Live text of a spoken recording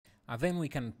Then we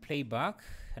can play back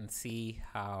and see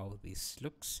how this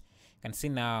looks. You can see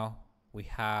now we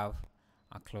have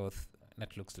a cloth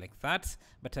that looks like that,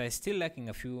 but it's still lacking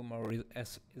a few more,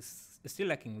 still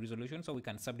lacking resolution, so we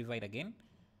can subdivide again,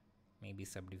 maybe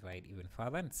subdivide even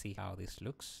further and see how this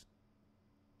looks.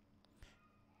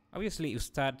 Obviously it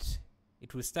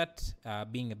will start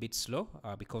being a bit slow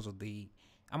because of the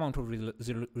amount of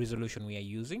resolution we are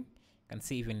using. You can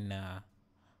see even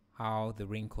how the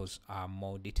wrinkles are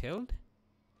more detailed,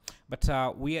 but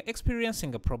we are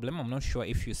experiencing a problem. I'm not sure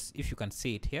if you can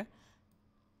see it here.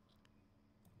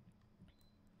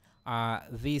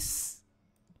 The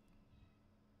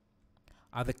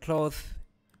cloth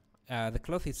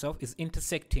itself is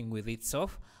intersecting with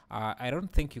itself. I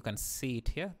don't think you can see it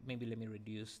here. Maybe let me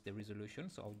reduce the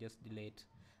resolution, so I'll just delete,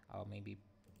 or maybe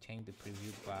change the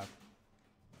preview back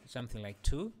to something like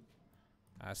 2.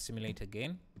 Simulate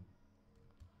again.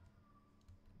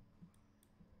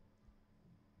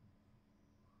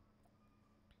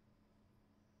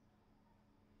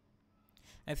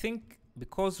 I think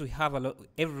because we have a lot,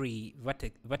 every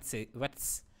vertex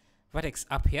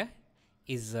up here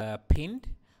is pinned,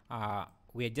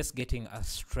 we are just getting a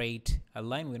straight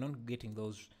line. We're not getting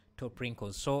those top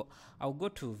wrinkles. So I'll go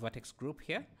to vertex group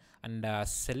here and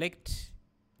select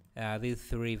these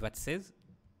 3 vertices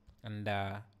and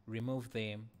remove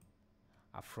them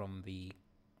from the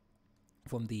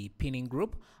pinning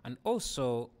group. And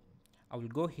also I will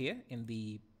go here in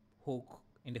the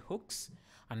hooks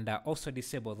and also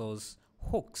disable those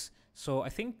hooks. So I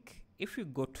think if you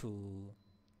go to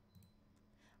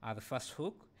the first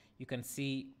hook, you can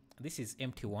see this is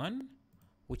empty one,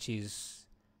 which is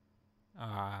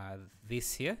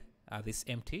this here, this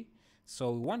empty.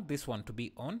 So we want this one to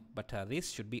be on, but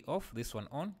this should be off, this one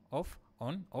on, off,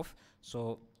 on, off.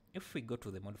 So if we go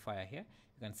to the modifier here,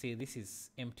 you can see this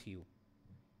is empty,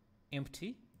 and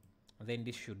then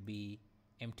this should be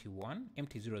empty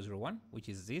 001, which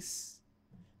is this,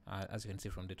 as you can see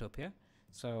from the top here.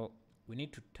 So we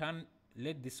need to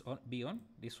let this on be on,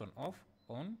 this one off,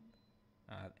 on,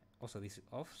 also this is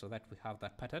off, so that we have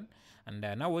that pattern. And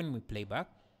now when we play back,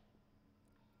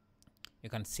 you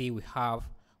can see we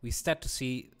start to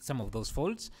see some of those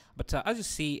folds, but as you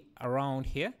see around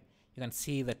here, you can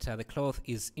see that the cloth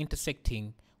is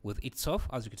intersecting with itself,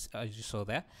 as you saw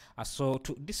there. So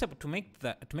to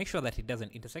make sure that it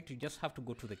doesn't intersect, you just have to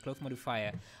go to the cloth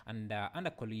modifier, and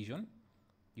under collision,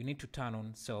 you need to turn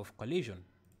on self collision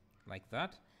like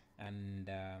that. And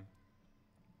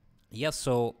yeah,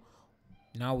 so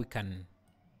now we can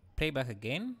play back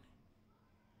again,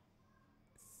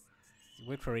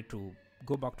 wait for it to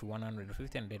go back to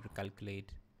 150 and then recalculate.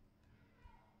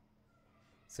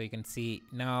 So you can see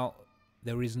now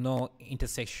there is no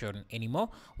intersection anymore.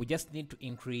 We just need to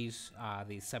increase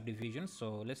the subdivision.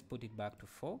 So let's put it back to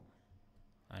 4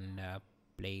 and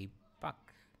play back.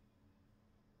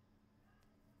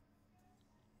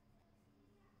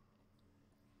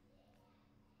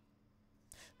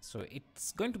 So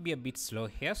it's going to be a bit slow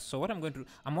here. So what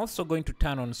I'm also going to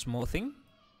turn on smoothing.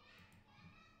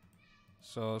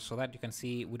 So that you can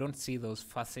see, we don't see those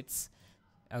facets,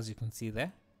 as you can see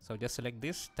there. So just select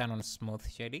this, turn on smooth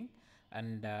shading,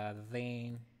 and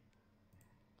then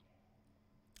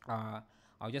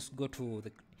I'll just go to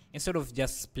the, instead of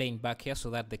just playing back here so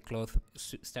that the cloth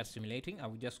starts simulating, I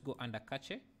will just go under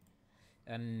cache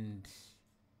and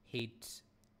hit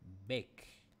bake.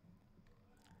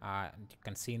 And you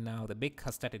can see now the bake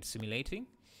has started simulating,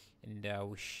 and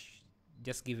we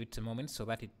just give it a moment so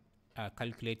that it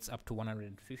calculates up to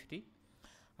 150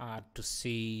 to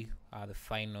see the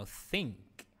final thing.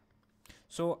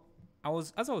 So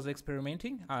as I was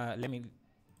experimenting, let me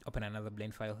open another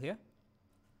blend file here.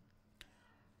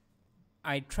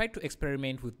 I tried to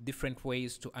experiment with different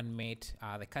ways to animate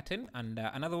the curtain, and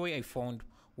another way I found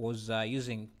was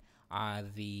using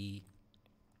the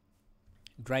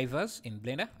drivers in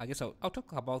Blender. I guess I'll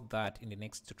talk about that in the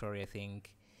next tutorial, I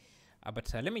think. But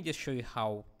let me just show you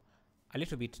a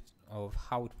little bit of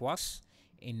how it works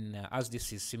in as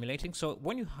this is simulating. So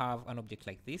when you have an object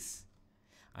like this,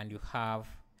 and you have,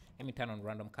 let me turn on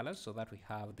random colors so that we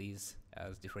have these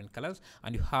as different colors,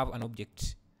 and you have an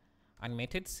object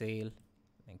animated, say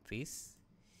like this,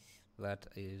 that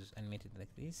is animated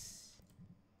like this,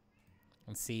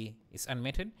 and see it's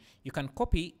animated. You can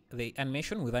copy the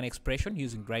animation with an expression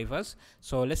using drivers.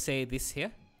 So let's say this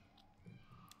here,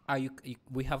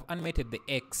 we have animated the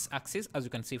x-axis, as you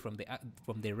can see from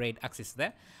the red axis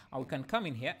there. We can come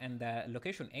in here, and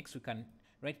location x, we can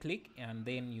right click and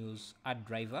then use add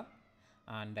driver,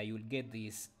 and you will get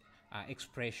this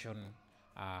expression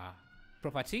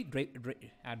property,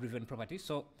 driven property.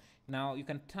 So Now you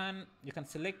can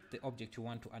select the object you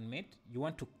want to animate, you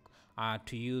want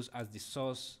to use as the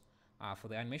source for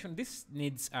the animation. This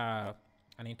needs an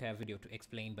entire video to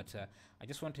explain, but I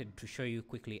just wanted to show you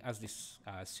quickly as this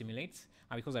simulates,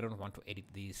 because I don't want to edit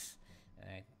this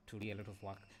to be a lot of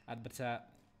work. But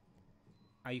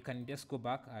you can just go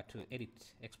back to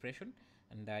edit expression,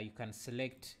 and you can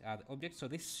select the object. So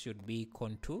this should be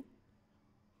contour,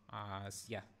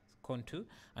 contour,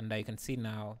 and you can see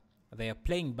now they are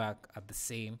playing back at the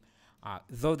same.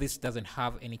 Though this doesn't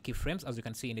have any keyframes, as you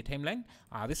can see in the timeline,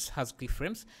 this has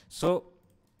keyframes. So,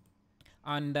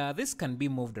 and this can be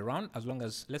moved around as long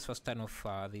as, let's first turn off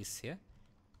this here.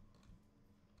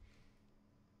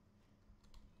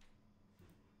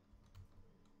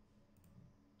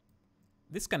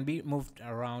 This can be moved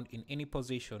around in any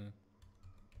position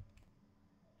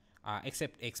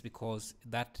except X, because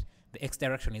that the X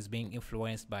direction is being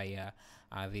influenced by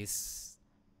this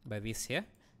here.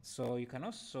 So you can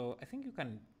also, I think you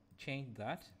can change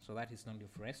that so that is not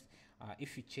of rest.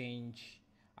 If you change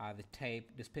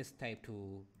the space type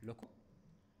to local,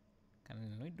 can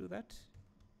we do that?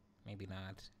 Maybe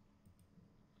not.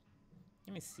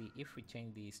 Let me see if we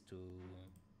change this to,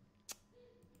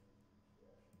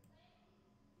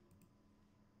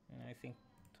 I think,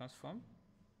 transform.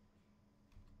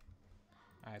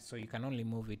 So you can only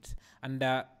move it, and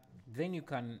then you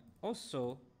can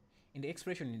also, in the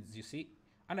expression, you see,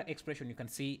 under expression you can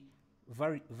see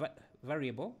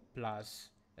variable plus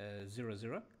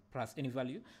 0 plus any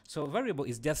value. So variable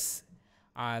is just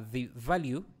the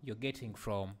value you're getting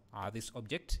from this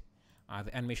object,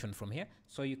 the animation from here.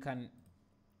 So you can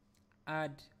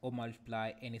add or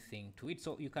multiply anything to it.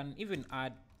 So you can even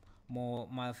add more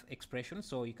math expressions.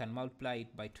 So you can multiply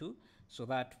it by 2, so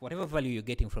that whatever value you're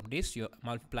getting from this, you're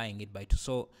multiplying it by 2.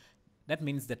 So that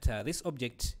means that this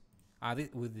object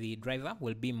with the driver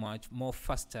will be much more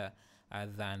faster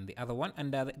than the other one.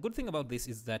 And the good thing about this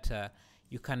is that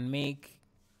you can make,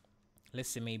 let's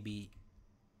say, maybe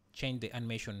change the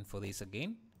animation for this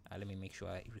again. Let me make sure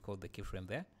I record the keyframe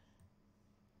there.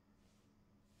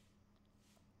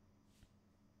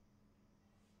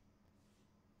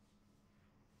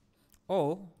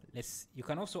 Or you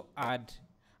can also add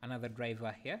another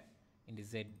driver here in the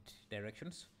Z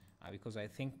directions, because I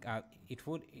think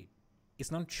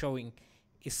it's not showing.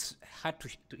 It's hard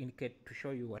to indicate, to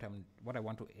show you what I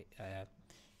want to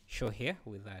show here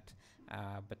with that.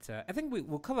 But I think we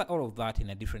will cover all of that in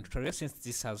a different tutorial, since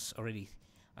this has already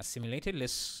simulated.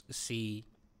 Let's see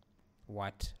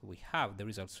what we have, the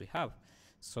results we have.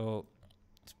 So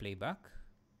let's play back.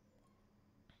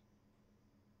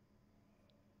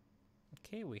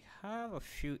 Okay, we have a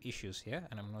few issues here,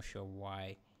 and I'm not sure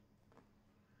why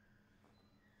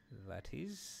that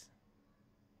is.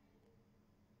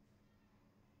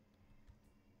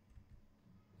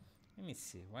 Let me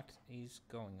see what is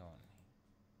going on.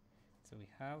 So we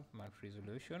have math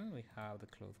resolution, we have the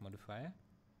cloth modifier.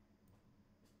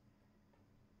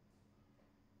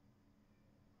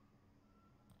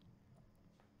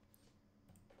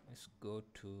 Let's go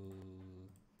to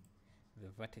the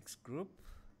vertex group,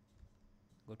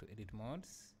 go to edit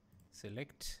modes,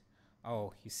 select.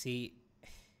 Oh, you see,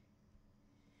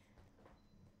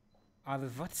 the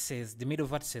vertices, the middle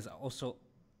vertices are also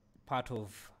part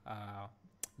of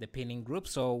the pinning group,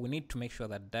 so we need to make sure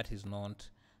that that is not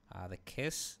the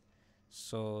case.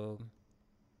 So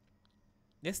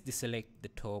let's deselect the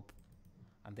top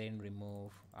and then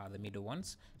remove the middle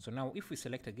ones. So now if we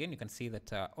select again, you can see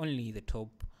that only the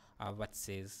top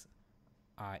vertices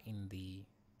are in the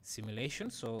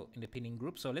simulation, so in the pinning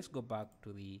group. So let's go back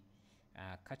to the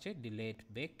catcher, delete,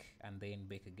 bake, and then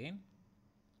bake again.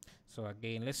 So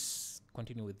again, let's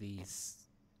continue with these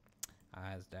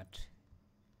as that.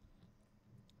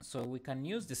 So we can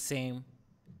use the same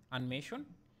animation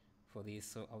for this.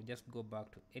 So I'll just go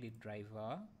back to edit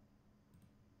driver.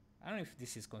 I don't know if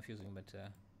this is confusing, but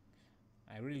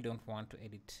I really don't want to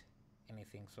edit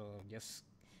anything, so just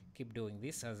keep doing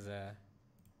this as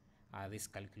this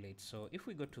calculates. So if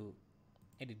we go to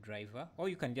edit driver, or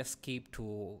you can just skip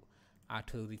to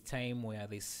the time where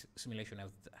this simulation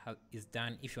is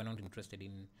done if you're not interested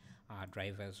in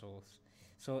drivers. Or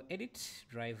so edit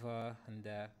driver, and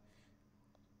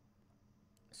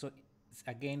so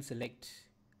again select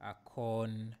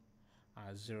con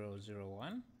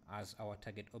 001 as our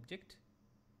target object,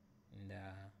 and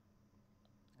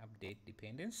update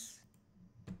dependence,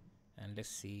 and let's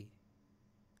see.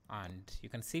 And you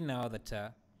can see now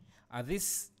that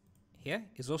this here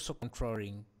is also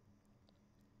controlling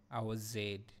our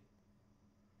Z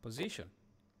position.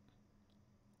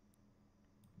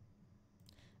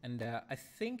 And I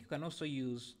think you can also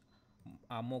use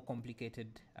more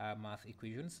complicated math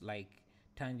equations like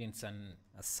tangents and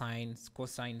sines,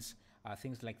 cosines,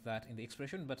 things like that in the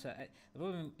expression. But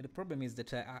the problem is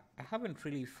that I haven't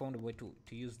really found a way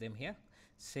to use them here.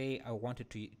 Say I wanted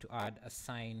to add a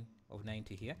sine of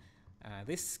 90 here.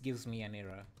 This gives me an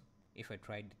error if I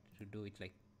tried to do it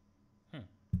like,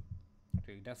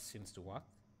 okay, that seems to work.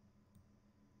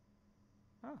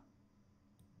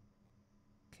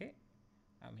 Okay,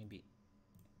 maybe,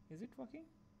 is it working?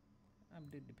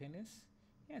 Update dependence.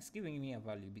 Yeah, it's giving me a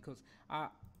value because I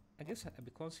guess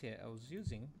because here I was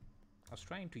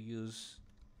trying to use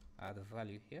the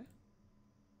value here.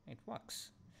 It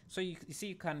works. So you see,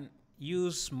 you can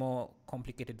use more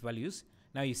complicated values.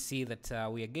 Now you see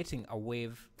that we are getting a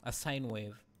wave, a sine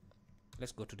wave.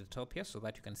 Let's go to the top here so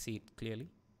that you can see it clearly.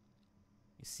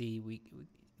 You see,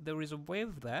 there is a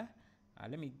wave there.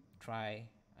 Let me try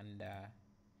and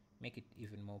make it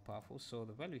even more powerful. So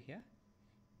the value here,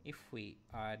 if we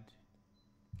add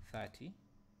 30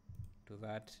 to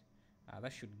that,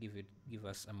 that should give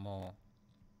us a more,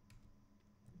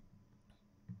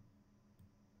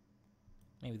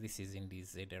 maybe this is in the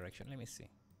Z direction. Let me see.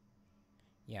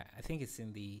 Yeah, I think it's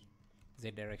in the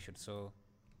Z direction. So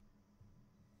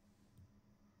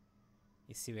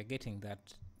you see, we're getting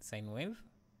that sine wave,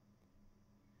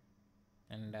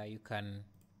 and you can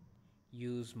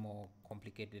use more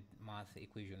complicated math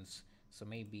equations. So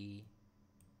maybe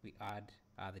we add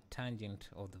the tangent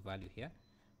of the value here.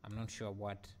 I'm not sure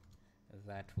what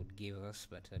that would give us,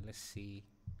 but let's see.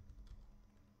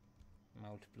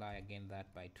 Multiply again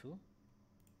that by 2.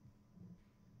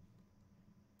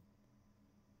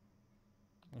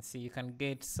 And see, you can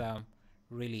get some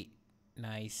really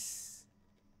nice.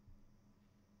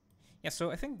 Yeah,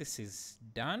 so I think this is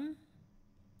done.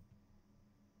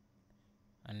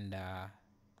 And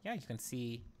yeah, you can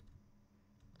see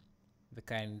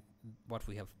the what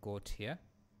we have got here.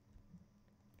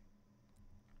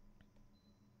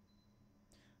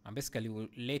 And basically we'll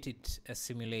let it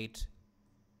simulate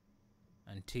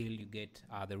until you get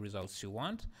the results you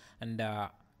want. And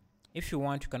if you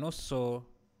want, you can also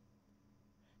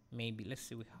maybe, let's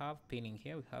see, we have pinning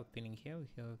here, we have pinning here, we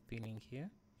have pinning here.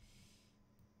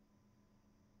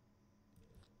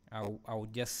 I'll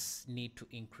just need to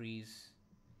increase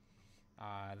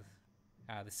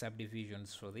the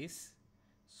subdivisions for this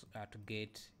to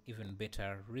get even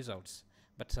better results.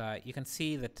 But you can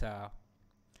see that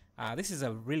this is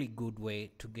a really good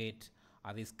way to get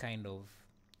this kind of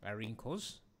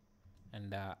wrinkles.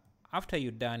 And after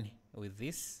you're done with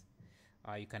this,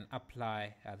 you can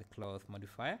apply the cloth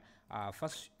modifier.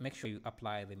 First, make sure you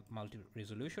apply the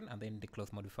multi-resolution and then the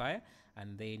cloth modifier,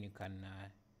 and then you can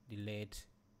delete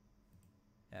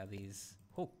these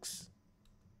hooks.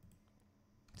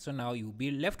 So now you'll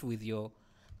be left with your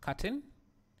curtain,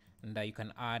 and you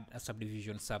can add a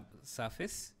subdivision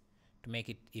surface to make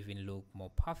it even look more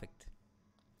perfect.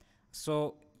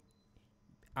 So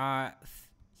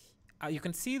you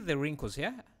can see the wrinkles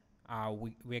here.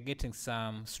 We're getting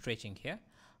some stretching here.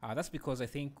 That's because I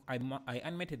think I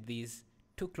animated these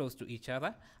too close to each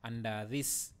other, and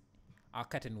this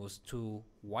curtain was too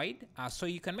wide. So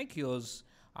you can make yours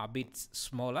a bit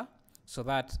smaller so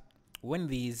that when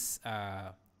these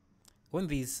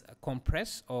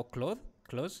compress or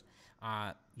close,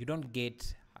 you don't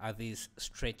get this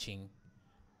stretching.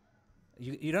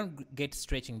 You don't get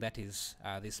stretching that is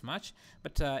this much,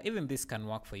 but even this can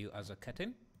work for you as a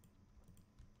curtain.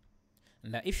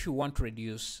 And if you want to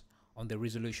reduce on the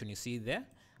resolution you see there,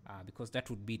 because that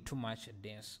would be too much a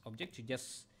dense object, you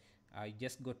just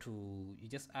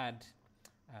add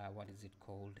what is it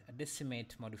called, a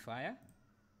decimate modifier,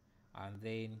 and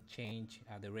then change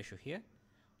the ratio here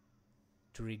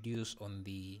to reduce on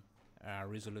the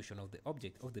resolution of the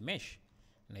object of the mesh.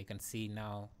 And you can see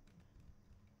now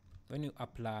when you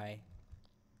apply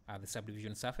the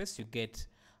subdivision surface, you get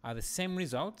the same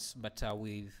results but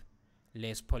with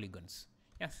less polygons.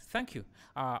 Yes, thank you.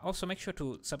 Also make sure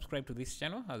to subscribe to this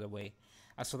channel as a way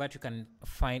so that you can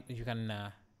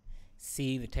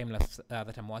see the time lapse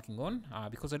that I'm working on,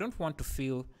 because I don't want to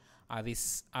fill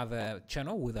this other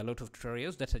channel with a lot of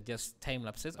tutorials that are just time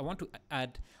lapses. I want to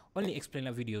add only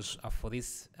explainer videos for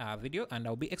this video, and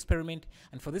I'll be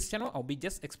and for this channel I'll be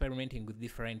just experimenting with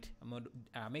different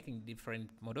making different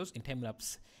models in time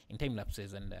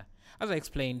lapses, and as I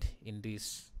explained in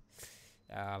this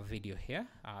video here,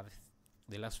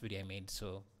 the last video I made.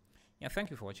 So yeah, thank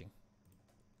you for watching.